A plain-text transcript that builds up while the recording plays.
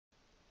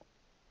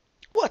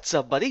What's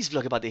up, buddies?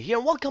 Vlogabuddy here,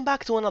 and welcome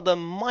back to another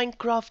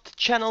Minecraft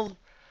channel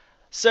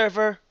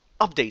server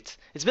update.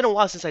 It's been a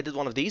while since I did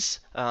one of these.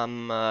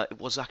 It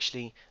was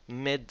actually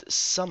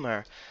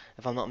mid-summer,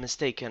 if I'm not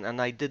mistaken,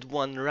 and I did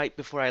one right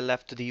before I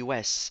left to the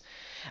US.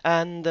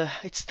 And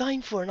it's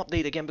time for an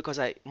update again because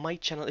my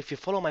channel, if you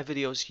follow my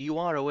videos, you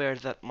are aware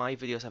that my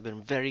videos have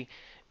been very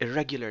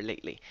irregular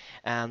lately.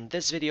 And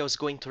this video is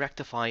going to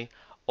rectify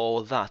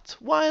all that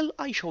while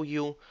I show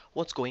you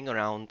what's going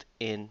around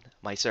in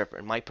my server,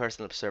 in my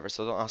personal server.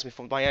 So don't ask me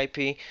for my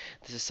IP.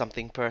 This is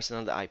something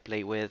personal that I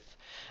play with.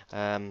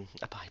 All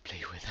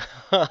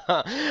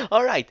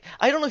right.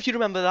 I don't know if you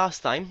remember last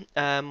time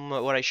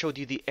where I showed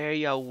you the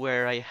area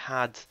where I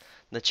had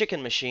the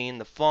chicken machine,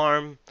 the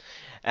farm,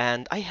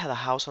 and I had a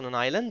house on an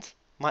island.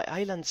 My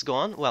island's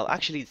gone. Well,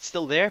 actually, it's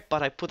still there,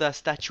 but I put a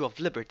Statue of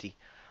Liberty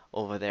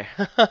over there.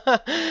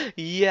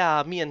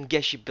 Yeah, me and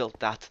Geshi built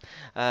that.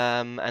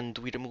 And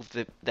we removed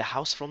the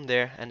house from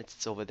there, and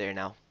it's over there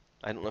now.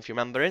 I don't know if you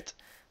remember it.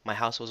 My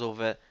house was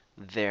over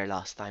there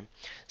last time.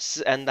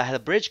 And I had a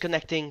bridge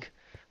connecting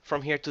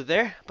from here to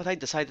there, but I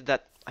decided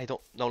that I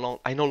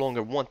no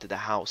longer wanted a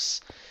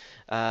house,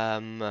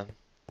 um,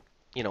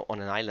 on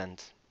an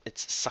island.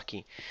 It's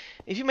sucky.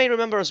 If you may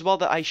remember as well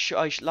that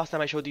last time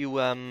I showed you,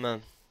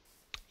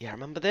 yeah,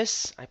 remember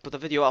this? I put a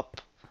video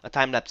up, a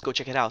time lapse. Go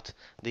check it out.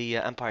 The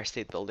Empire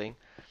State Building.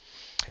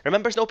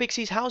 Remember Snow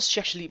Pixie's house? She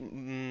actually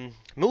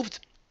moved.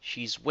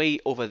 She's way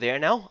over there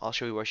now. I'll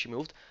show you where she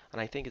moved.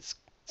 And I think it's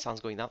sounds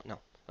going down. No.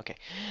 Okay.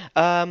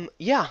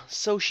 Yeah.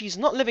 So she's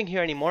not living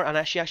here anymore,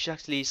 and she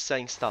actually is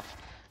selling stuff.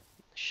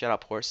 Shut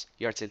up, horse.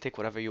 Yahtzee, take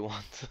whatever you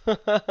want.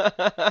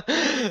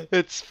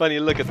 It's funny.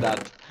 Look at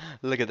that.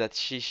 Look at that.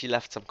 She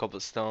left some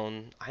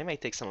cobblestone. I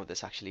might take some of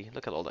this actually.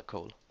 Look at all that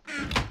coal.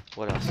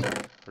 What else?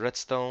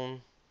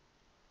 Redstone.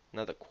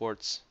 Another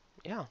quartz.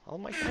 Yeah, I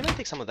might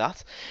take some of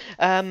that.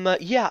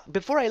 Yeah,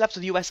 before I left to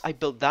the US, I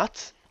built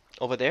that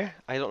over there.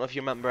 I don't know if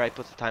you remember, I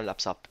put the time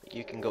lapse up.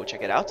 You can go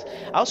check it out.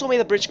 I also made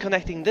a bridge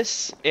connecting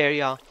this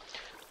area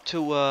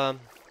to.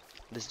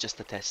 This is just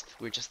a test.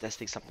 We're just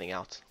testing something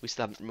out. We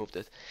still haven't removed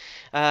it.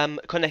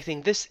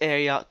 Connecting this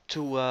area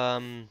to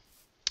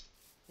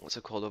what's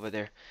it called over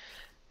there?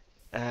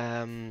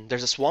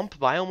 There's a swamp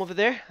biome over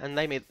there, and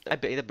I made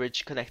a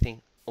bridge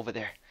connecting over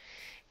there.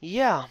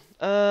 Yeah,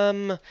 I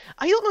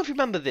don't know if you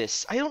remember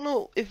this. I don't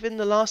know if in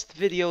the last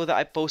video that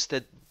I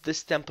posted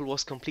this temple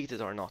was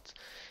completed or not.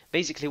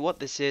 Basically what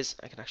this is,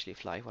 I can actually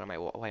fly.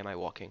 Why am I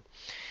walking?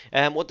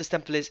 What this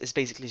temple is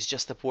basically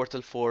just a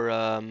portal for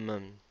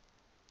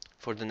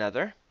the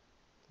nether.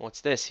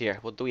 What's this here?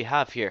 What do we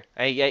have here?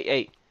 Hey, hey,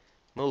 hey.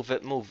 Move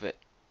it, move it.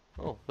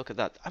 Oh, look at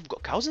that. I've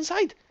got cows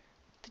inside.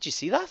 Did you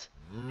see that?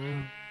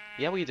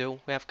 Yeah, we do.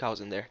 We have cows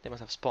in there. They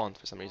must have spawned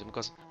for some reason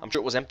because I'm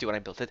sure it was empty when I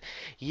built it.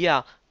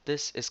 Yeah,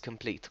 this is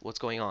complete. What's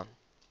going on?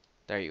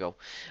 There you go.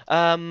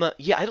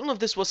 Yeah, I don't know if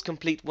this was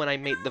complete when I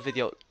made the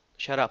video.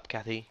 Shut up,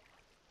 Kathy.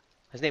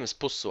 His name is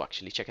Pusso,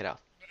 actually. Check it out.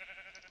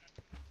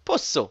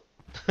 Pusso!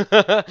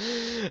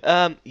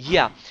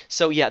 Yeah,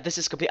 so yeah, this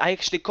is complete. I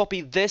actually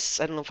copied this.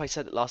 I don't know if I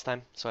said it last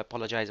time, so I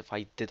apologize if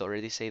I did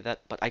already say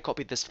that. But I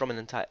copied this from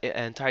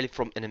entirely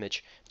from an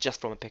image, just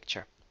from a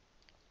picture.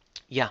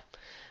 Yeah.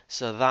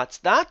 So that's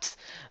that.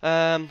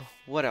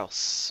 What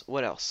else?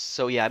 What else?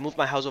 So yeah, I moved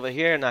my house over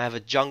here, and I have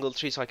a jungle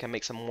tree so I can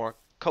make some more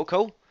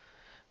cocoa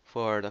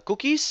for the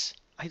cookies.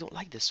 I don't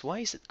like this. Why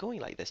is it going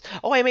like this?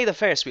 Oh, I made a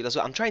Ferris wheel as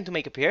well. I'm trying to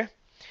make a pier.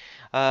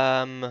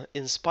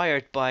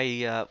 Inspired by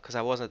because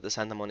I was at the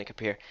Santa Monica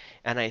Pier,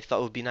 and I thought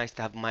it would be nice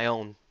to have my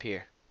own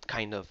pier,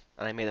 kind of.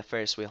 And I made a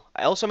Ferris wheel.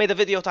 I also made a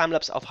video time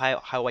lapse of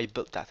how I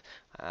built that.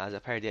 As a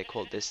parody, I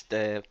called this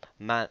the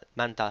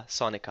Manta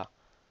Sonica.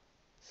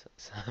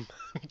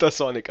 The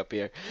Sonic up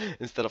here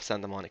instead of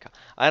Santa Monica.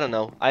 I don't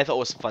know. I thought it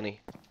was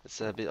funny.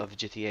 It's a bit of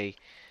GTA,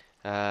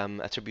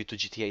 a tribute to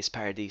GTA's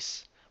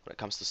parodies when it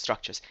comes to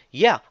structures.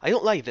 Yeah, I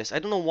don't like this. I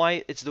don't know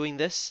why it's doing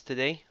this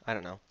today. I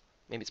don't know.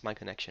 Maybe it's my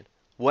connection.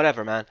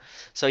 Whatever, man.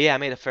 So yeah, I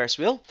made a Ferris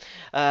wheel.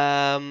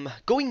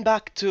 Going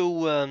back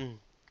to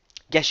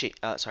Geshi.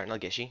 Sorry, not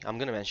Geshi. I'm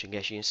gonna mention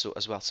Geshi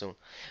as well soon.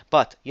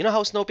 But you know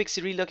how Snow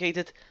Pixie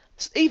relocated?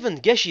 Even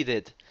Geshi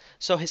did.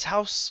 So his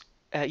house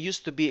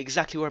used to be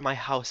exactly where my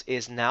house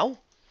is now,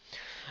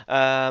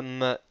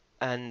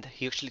 and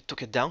he actually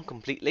took it down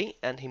completely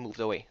and he moved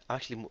away.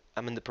 Actually,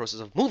 I'm in the process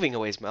of moving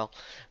away as well,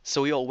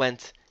 so we all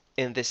went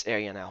in this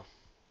area now.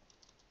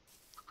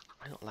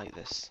 I don't like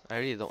this. I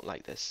really don't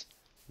like this.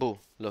 Boo,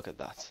 look at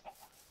that.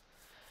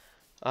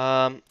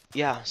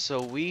 Yeah,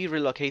 so we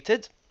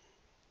relocated.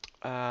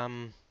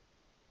 I'm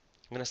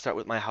gonna start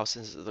with my house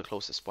since it's the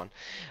closest one.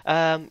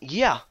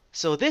 Yeah,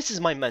 so this is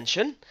my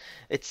mansion.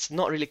 It's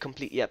not really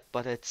complete yet,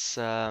 but it's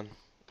a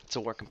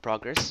work in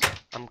progress.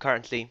 I'm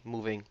currently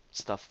moving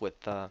stuff with.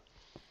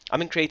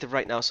 I'm in creative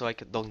right now, so I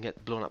don't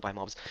get blown up by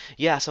mobs.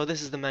 Yeah, so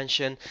this is the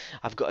mansion.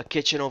 I've got a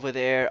kitchen over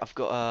there. I've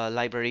got a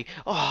library.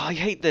 Oh, I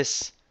hate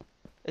this.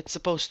 It's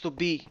supposed to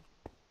be.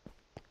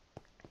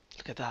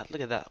 Look at that.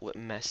 Look at that. What a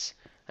mess.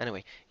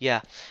 Anyway,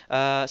 yeah.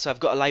 So I've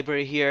got a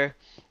library here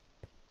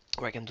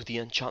where I can do the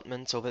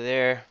enchantments over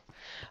there.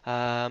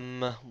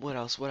 What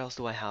else? What else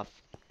do I have?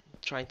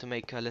 Trying to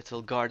make a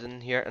little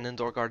garden here, an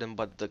indoor garden,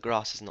 but the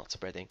grass is not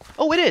spreading.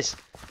 Oh, it is!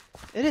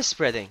 It is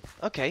spreading.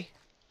 Okay,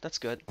 that's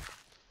good.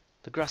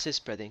 The grass is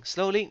spreading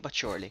slowly but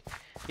surely.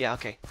 Yeah,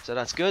 okay, so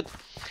that's good.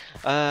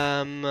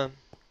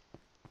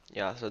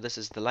 Yeah, so this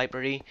is the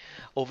library.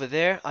 Over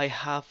there, I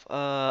have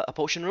a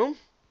potion room.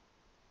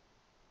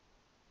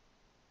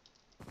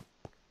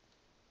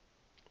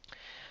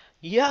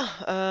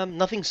 Yeah,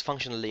 nothing's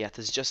functional yet.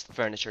 It's just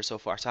furniture so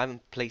far, so I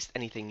haven't placed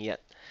anything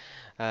yet.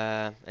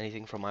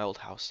 Anything from my old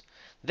house.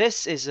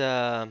 This is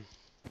I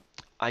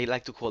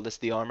like to call this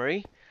the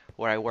armory,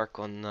 where I work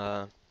on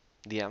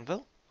the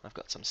anvil. I've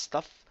got some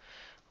stuff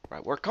where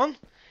I work on.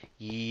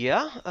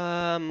 Yeah,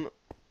 and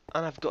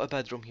I've got a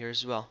bedroom here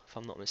as well, if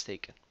I'm not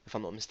mistaken. If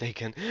I'm not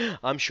mistaken,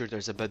 I'm sure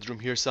there's a bedroom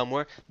here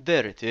somewhere.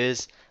 There it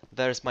is.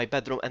 There's my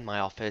bedroom and my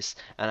office,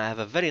 and I have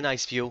a very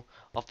nice view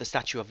of the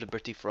Statue of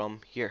Liberty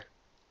from here.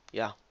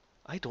 Yeah,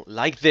 I don't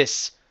like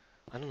this.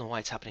 I don't know why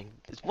it's happening.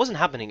 It wasn't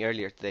happening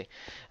earlier today,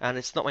 and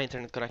it's not my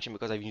internet connection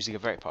because I'm using a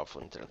very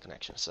powerful internet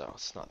connection, so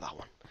it's not that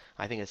one.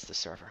 I think it's the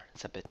server.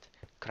 It's a bit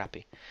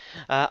crappy.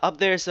 Up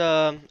there's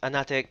an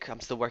attic. I'm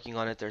still working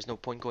on it. There's no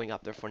point going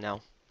up there for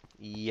now.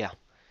 Yeah.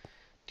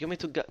 Do you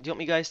want me to? Do you want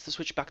me guys to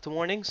switch back to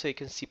morning so you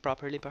can see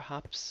properly,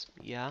 perhaps?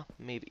 Yeah,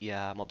 maybe.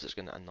 Yeah, mobs are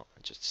gonna annoy,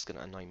 just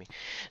gonna annoy me.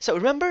 So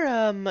remember,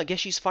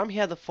 Geshi's farm. He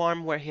had a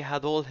farm where he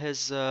had all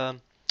his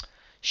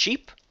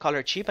sheep,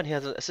 colored sheep, and he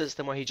has a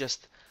system where he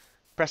just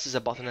presses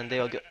a button and they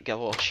all get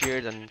all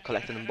sheared and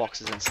collected in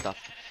boxes and stuff.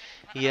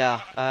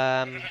 Yeah,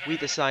 we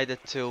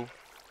decided to.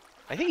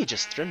 I think he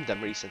just trimmed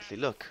them recently.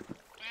 Look,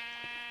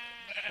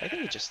 I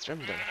think he just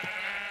trimmed them.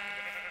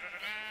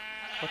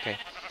 Okay.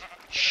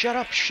 Shut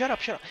up, shut up,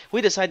 shut up.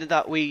 We decided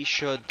that we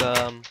should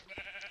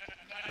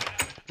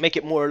make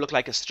it more look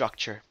like a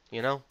structure,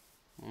 you know?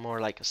 More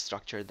like a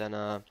structure than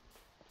a...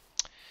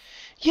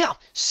 Yeah,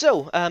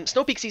 so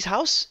Snow Pixie's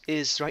house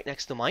is right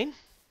next to mine.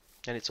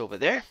 And it's over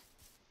there.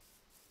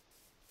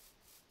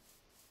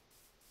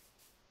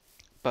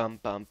 Bum,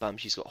 bum, bum.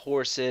 She's got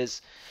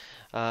horses.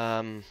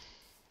 That's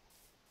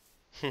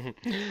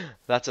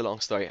a long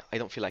story. I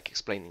don't feel like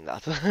explaining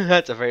that.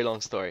 That's a very long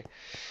story.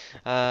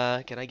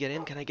 Can I get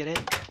in? Can I get in?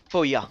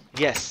 Oh yeah,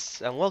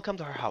 yes. And welcome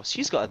to her house.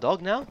 She's got a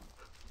dog now.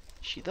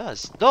 She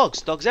does.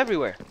 Dogs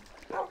everywhere.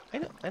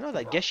 I know that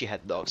I guess she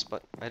had dogs,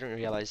 but I didn't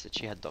realize that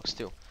she had dogs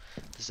too.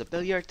 There's a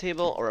billiard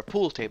table or a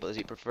pool table, as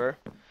you prefer.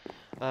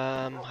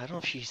 I don't know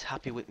if she's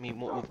happy with me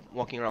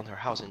walking around her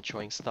house and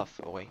throwing stuff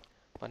away.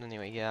 But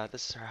anyway, yeah,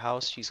 this is her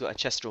house. She's got a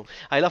chest room.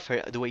 I love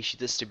her, the way she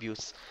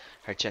distributes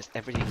her chest.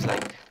 Everything's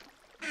like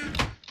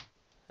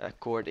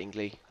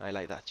accordingly. I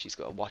like that. She's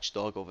got a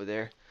watchdog over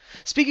there.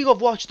 Speaking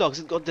of watchdogs,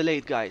 it got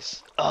delayed,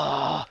 guys.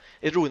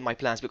 It ruined my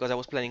plans because I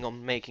was planning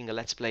on making a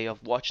let's play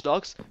of Watch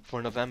Dogs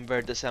for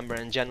November, December,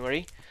 and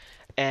January,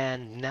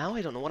 and now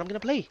I don't know what I'm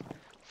gonna play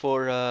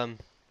for the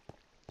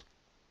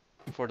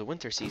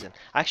winter season.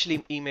 I actually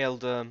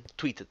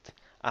tweeted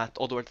at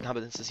Oddworld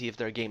Inhabitants to see if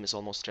their game is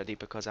almost ready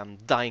because I'm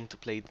dying to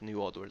play the new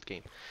Oddworld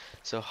game.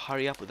 So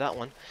hurry up with that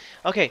one.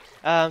 Okay,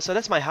 so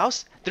that's my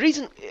house. The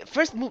reason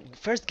first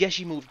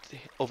Geshi moved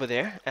over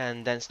there,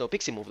 and then Snow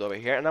Pixie moved over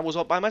here, and I was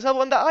all by myself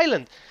on the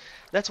island.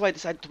 That's why I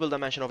decided to build a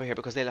mansion over here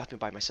because they left me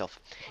by myself.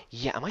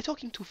 Yeah, am I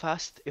talking too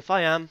fast? If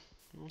I am,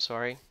 I'm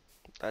sorry.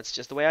 That's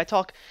just the way I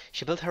talk.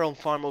 She built her own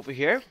farm over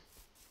here.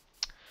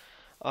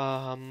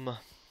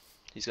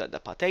 He's got the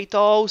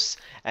potatoes,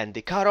 and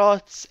the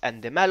carrots,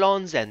 and the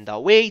melons, and the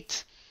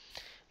wheat.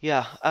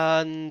 Yeah,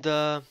 and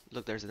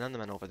look, there's an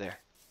Enderman over there.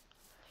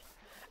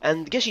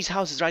 And Geshi's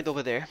house is right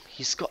over there.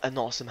 He's got an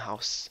awesome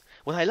house.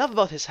 What I love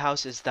about his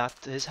house is that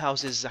his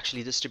house is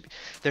actually distributed.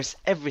 There's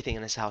everything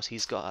in his house.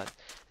 He's got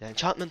an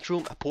enchantment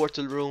room, a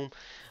portal room,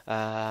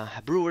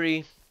 a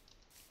brewery,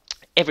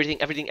 everything.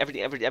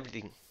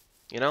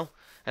 You know?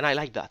 And I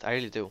like that. I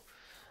really do.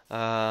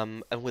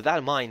 And with that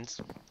in mind,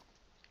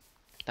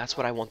 that's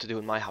what I want to do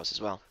in my house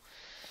as well.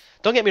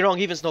 Don't get me wrong,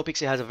 even Snow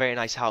Pixie has a very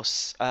nice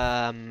house.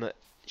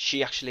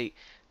 She actually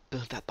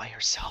built that by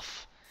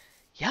herself.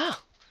 Yeah,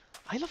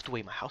 I love the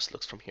way my house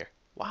looks from here.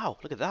 Wow,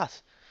 look at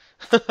that.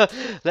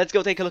 Let's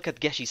go take a look at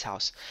Geshi's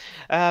house.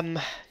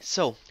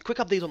 So, quick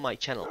update on my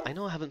channel. I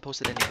know I haven't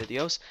posted any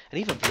videos, and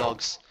even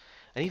vlogs.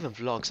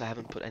 I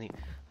haven't put any.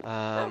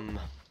 Oh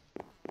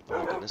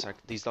my goodness,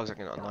 these dogs are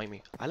gonna annoy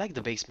me. I like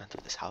the basement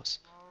of this house.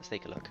 Let's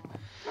take a look.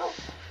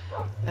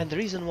 And the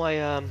reason why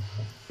you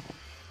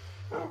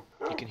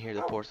can hear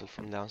the portal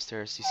from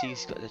downstairs. You see,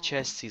 he's got the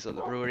chests, he's got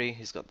the brewery,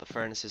 he's got the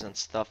furnaces and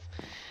stuff.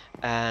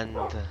 And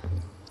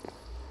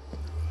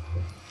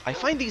I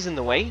find these in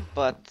the way,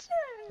 but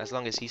as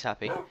long as he's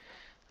happy.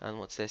 And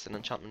what's this? An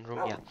enchantment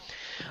room? Yeah.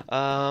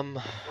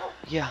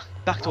 Yeah.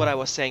 Back to what I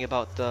was saying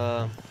about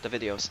the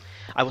videos.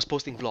 I was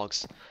posting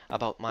vlogs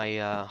about my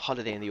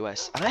holiday in the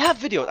US, and I have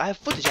videos. I have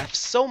footage. I have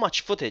so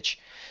much footage.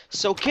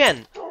 So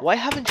Ken, why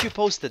haven't you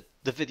posted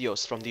the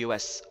videos from the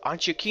US?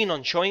 Aren't you keen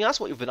on showing us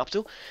what you've been up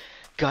to?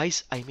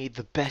 Guys, I made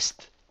the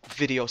best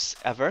videos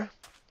ever.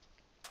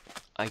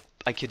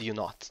 I kid you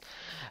not.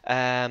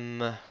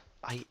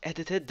 I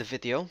edited the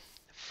video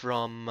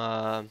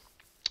from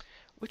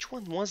which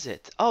one was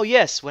it? Oh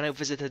yes, when I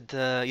visited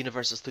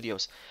Universal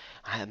Studios.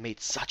 I had made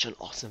such an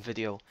awesome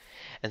video,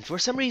 and for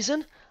some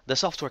reason the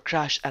software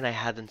crashed and I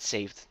hadn't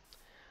saved.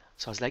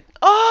 So I was like,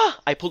 ah!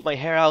 I pulled my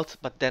hair out,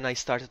 but then I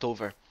started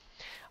over.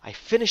 I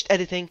finished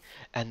editing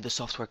and the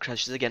software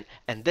crashes again,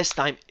 and this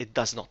time it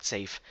does not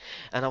save.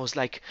 And I was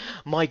like,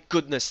 my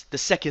goodness, the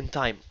second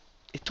time.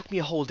 It took me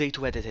a whole day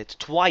to edit it,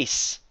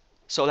 twice.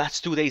 So that's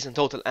 2 days in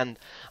total, and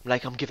I'm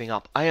like, I'm giving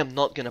up. I am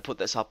not gonna put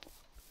this up.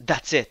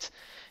 That's it,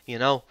 you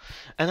know?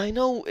 And I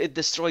know it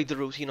destroyed the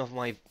routine of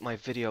my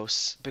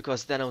videos,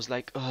 because then I was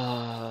like,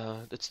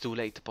 it's too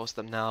late to post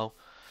them now.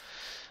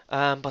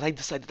 But I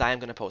decided I am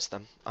gonna post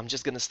them. I'm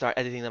just gonna start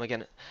editing them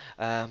again,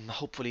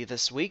 hopefully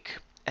this week.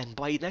 And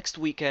by next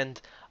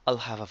weekend, I'll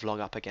have a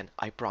vlog up again.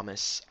 I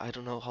promise. I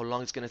don't know how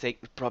long it's gonna take.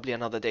 Probably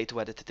another day to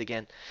edit it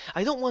again.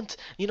 I don't want,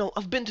 you know,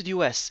 I've been to the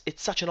US.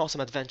 It's such an awesome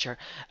adventure,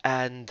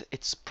 and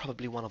it's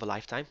probably one of a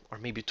lifetime, or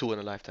maybe two in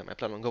a lifetime. I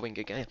plan on going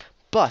again.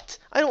 But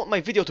I don't want my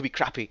video to be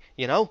crappy,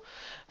 you know.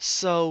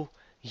 So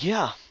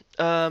yeah.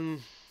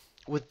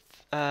 With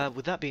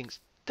that being,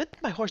 did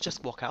my horse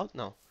just walk out?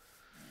 No.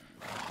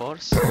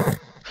 Horse?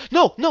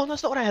 No, no,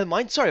 that's not what I had in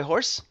mind. Sorry,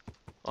 horse.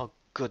 Oh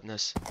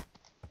goodness.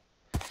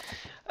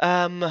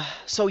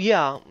 So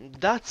yeah,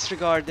 that's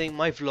regarding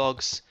my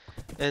vlogs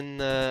in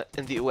the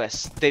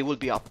US. They will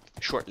be up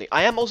shortly.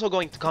 I am also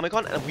going to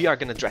Comic-Con and we are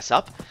gonna dress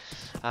up.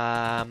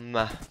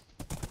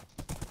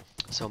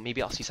 So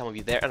maybe I'll see some of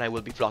you there, and I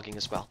will be vlogging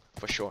as well,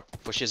 for sure,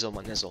 for Shizzle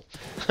my Nizzle.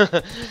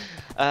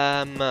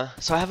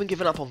 So I haven't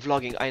given up on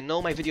vlogging. I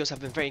know my videos have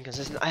been very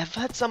inconsistent. I have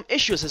had some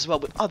issues as well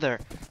with other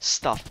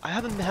stuff. I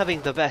haven't been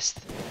having the best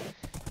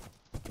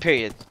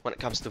period when it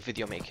comes to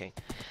video making.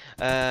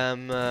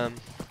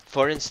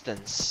 For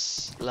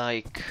instance,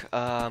 like,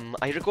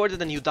 I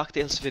recorded a new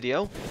DuckTales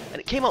video,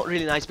 and it came out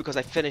really nice because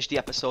I finished the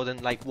episode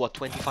in, like, what,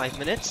 25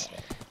 minutes?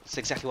 That's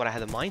exactly what I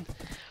had in mind.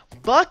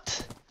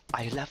 But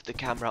I left the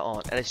camera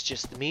on, and it's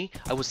just me.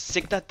 I was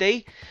sick that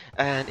day,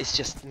 and it's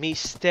just me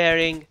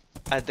staring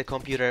at the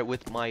computer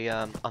with my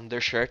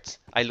undershirt.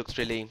 I looked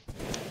really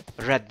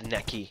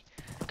rednecky,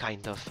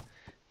 kind of.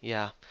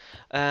 Yeah.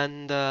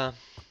 And,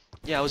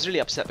 yeah, I was really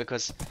upset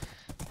because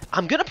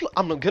I'm gonna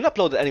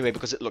upload it anyway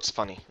because it looks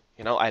funny.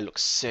 You know, I look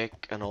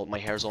sick and all my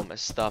hair's all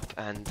messed up,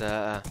 and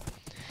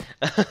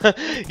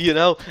you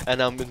know,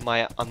 and I'm in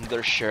my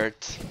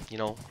undershirt, you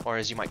know, or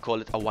as you might call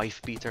it, a wife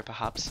beater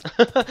perhaps.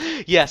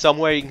 Yeah, so I'm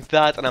wearing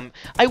that, and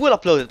I will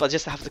upload it, but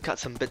just have to cut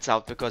some bits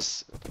out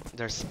because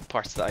there's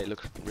parts that I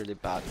look really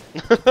bad.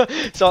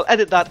 So I'll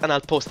edit that and I'll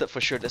post it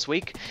for sure this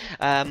week.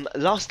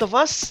 Last of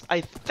Us,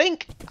 I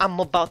think I'm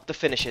about to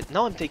finish it.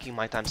 Now I'm taking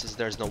my time since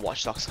there's no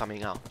Watch Dogs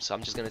coming out, so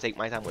I'm just gonna take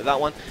my time with that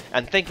one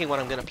and thinking what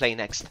I'm gonna play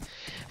next.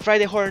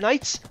 Friday Horror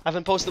Nights, I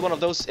haven't posted one of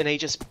those in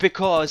ages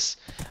because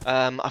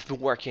I've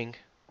been working.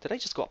 Did I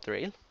just go up the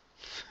rail?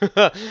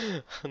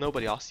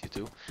 Nobody asked you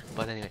to,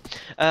 but anyway.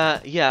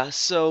 Yeah,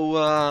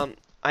 so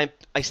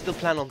I still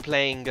plan on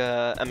playing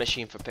a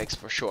Machine for Pigs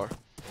for sure.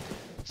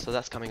 So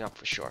that's coming up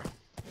for sure.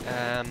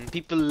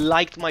 People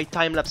liked my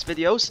time-lapse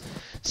videos,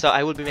 so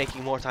I will be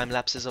making more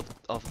time-lapses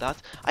of that.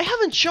 I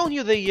haven't shown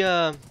you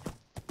the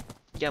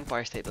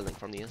Empire State Building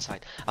from the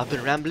inside. I've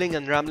been rambling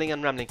and rambling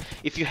and rambling.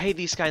 If you hate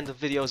these kind of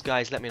videos,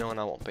 guys, let me know and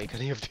I won't make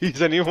any of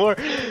these anymore.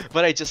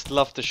 But I just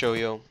love to show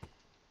you.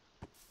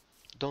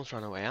 Don't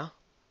run away, huh?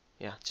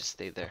 Yeah, just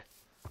stay there.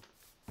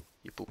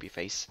 You poopy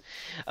face.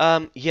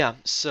 Yeah,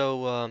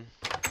 so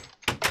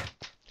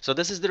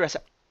this is the rest.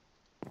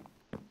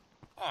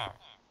 I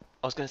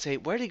was gonna say,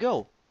 where'd he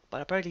go?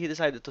 But apparently he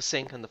decided to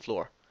sink on the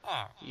floor.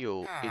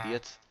 You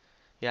idiot.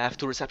 Yeah, I have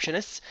two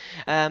receptionists.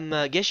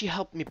 Geshi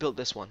helped me build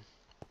this one.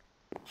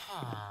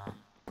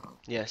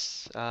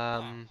 Yes.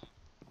 Well,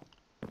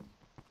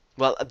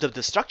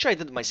 the structure I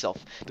did myself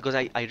because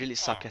I really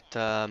suck at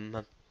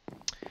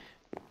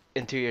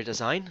interior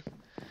design.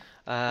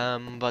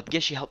 But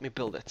Geshi helped me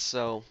build it.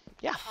 So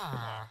yeah,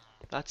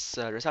 that's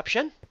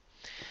reception.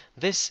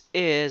 This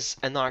is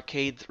an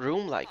arcade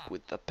room, like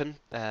with the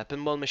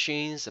pinball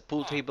machines, a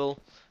pool table.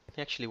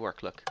 They actually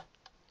work. Look.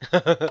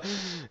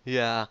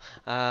 Yeah.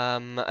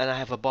 And I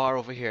have a bar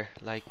over here,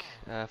 like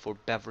for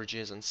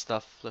beverages and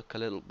stuff. Look, a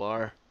little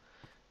bar.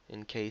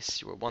 In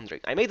case you were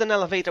wondering, I made an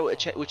elevator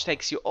which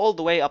takes you all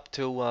the way up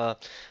to,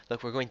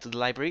 look, we're going to the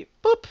library,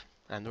 boop,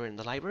 and we're in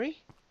the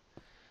library.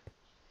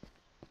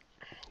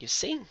 You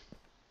see,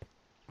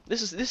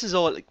 this is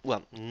all,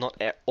 well, not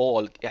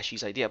all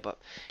Geshi's idea, but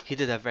he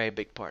did a very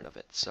big part of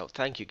it. So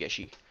thank you,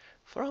 Geshi,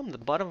 from the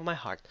bottom of my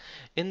heart.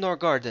 Indoor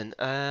garden,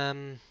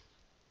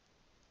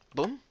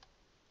 boom.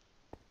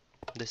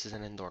 This is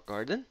an indoor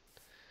garden.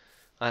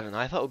 I don't know.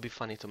 I thought it would be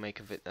funny to make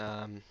of it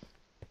an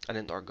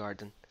indoor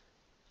garden.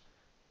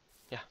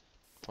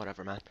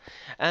 Whatever, man.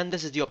 And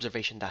this is the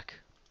observation deck.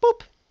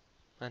 Boop!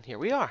 And here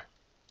we are.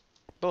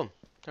 Boom.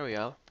 There we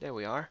are. There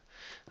we are.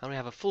 And we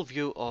have a full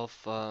view of...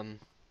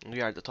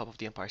 we are at the top of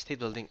the Empire State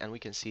Building, and we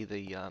can see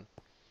the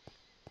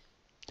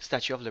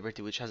Statue of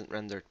Liberty, which hasn't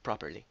rendered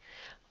properly.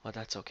 But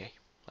that's okay.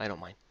 I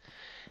don't mind.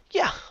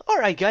 Yeah,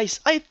 alright guys.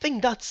 I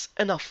think that's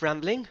enough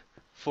rambling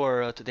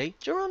for today.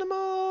 Geronimo!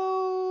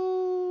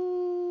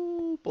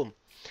 Boom.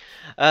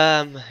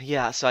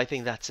 Yeah, so I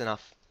think that's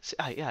enough.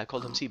 Yeah, I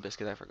called him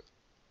Seabiscuit, I forgot.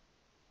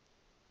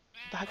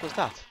 What the heck was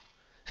that?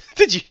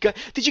 Did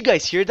you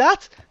guys hear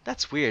that?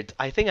 That's weird.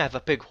 I think I have a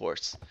pig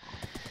horse.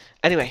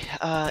 Anyway,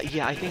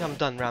 yeah, I think I'm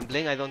done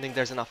rambling. I don't think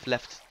there's enough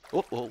left.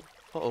 Oh, oh,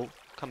 uh-oh.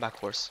 Come back,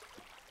 horse.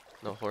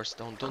 No, horse,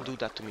 don't do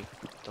that to me.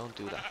 Don't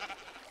do that.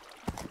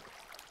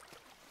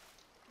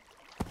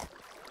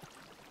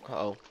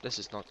 Uh-oh, this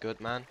is not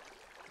good, man.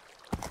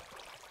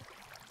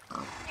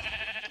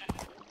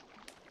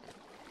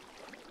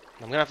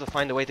 I'm gonna have to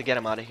find a way to get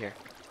him out of here.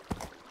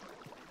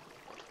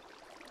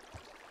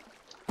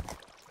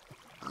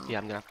 Yeah,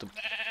 I'm gonna have to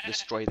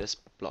destroy this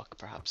block,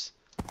 perhaps.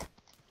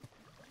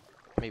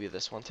 Maybe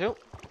this one too.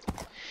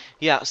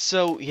 Yeah,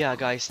 so, yeah,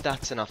 guys,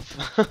 that's enough.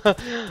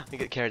 I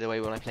get carried away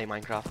when I play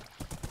Minecraft.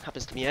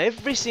 Happens to me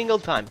every single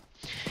time.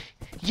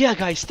 Yeah,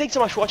 guys, thanks so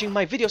much for watching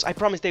my videos. I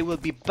promise they will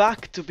be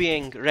back to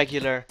being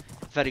regular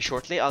very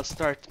shortly. I'll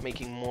start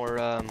making more,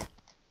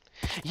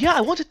 Yeah,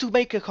 I wanted to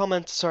make a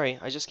comment. Sorry,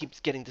 I just keep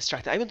getting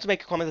distracted. I want to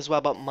make a comment as well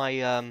about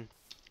my,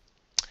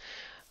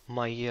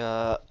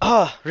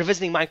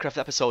 revisiting Minecraft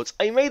episodes.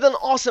 I made an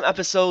awesome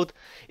episode.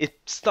 It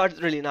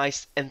started really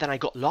nice, and then I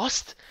got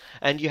lost,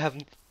 and you have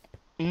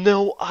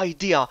no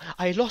idea.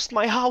 I lost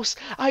my house.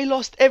 I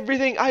lost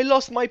everything. I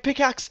lost my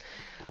pickaxe.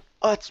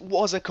 It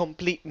was a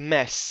complete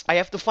mess. I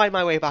have to find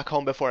my way back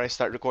home before I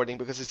start recording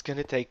because it's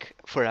gonna take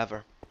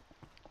forever.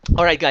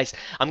 Alright guys,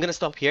 I'm gonna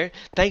stop here.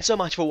 Thanks so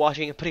much for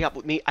watching and putting up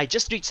with me. I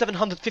just reached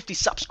 750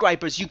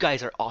 subscribers. You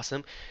guys are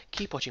awesome.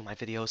 Keep watching my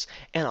videos,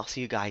 and I'll see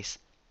you guys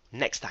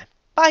next time.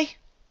 Bye!